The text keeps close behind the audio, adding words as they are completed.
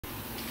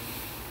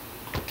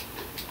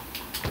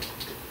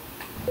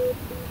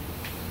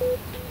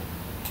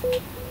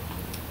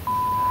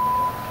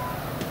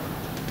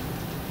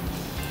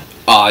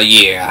Aw,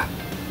 yeah.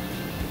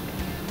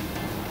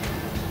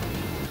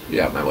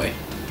 Get out of my way.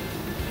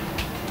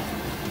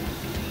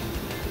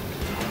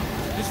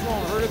 This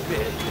won't hurt a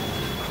bit.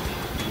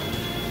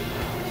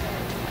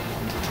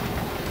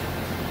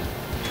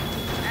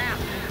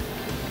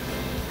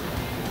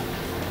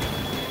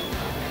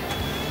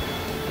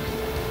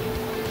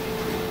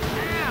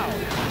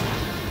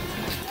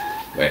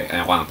 Wait,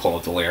 I want to pull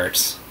up the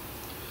lyrics.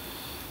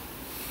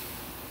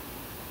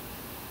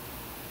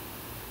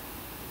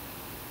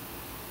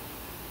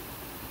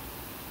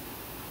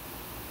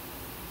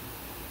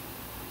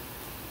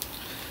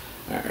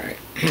 Alright.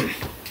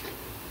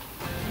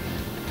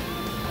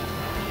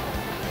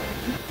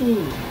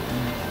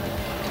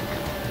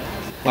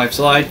 Life's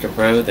like a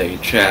road that you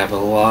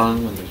travel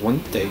along. When there's one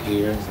day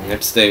here and the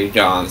next day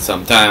gone.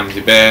 Sometimes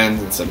you bend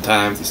and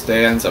sometimes you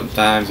stand.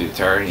 Sometimes you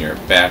turn your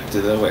back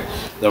to the way.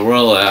 The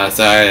world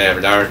outside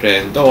every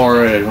darkened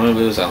door and one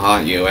moves to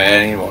haunt you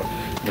anymore.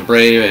 The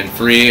brave and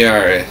free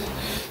are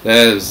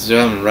that is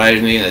jumping right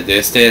in the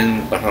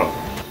distance, but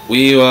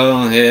we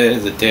won't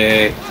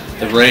hesitate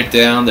to break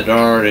down the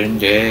garden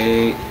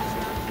gate.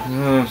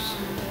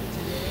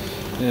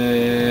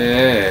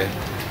 Yeah.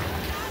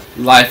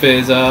 Life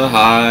is a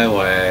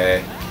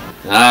highway,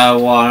 and I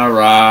wanna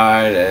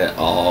ride it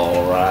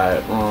all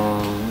right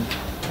long.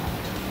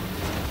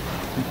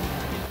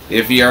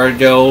 If you're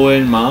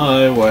going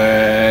my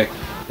way,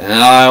 then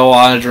I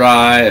wanna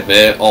drive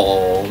it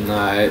all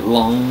night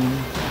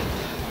long.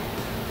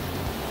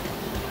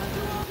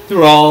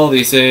 Through all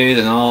these cities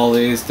and all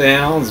these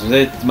towns,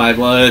 my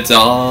blood's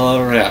all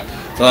around.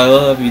 So I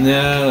love you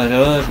now, I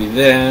love you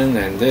then,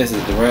 and this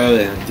is the road,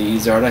 and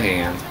these are the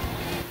hands.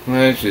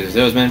 Which is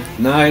those men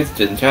nights,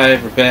 didn't try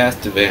for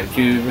past to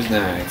Vancouver's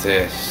nights.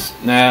 Yes,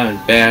 now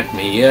and back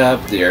me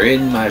up, they're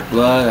in my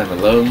blood, I'm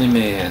a lonely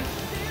man.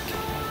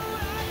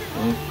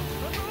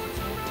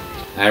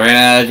 I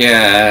ran out of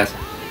gas.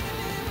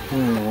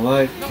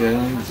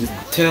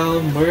 Just tell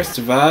them we're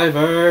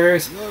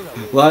survivors.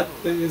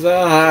 Life is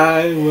a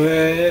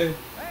highway.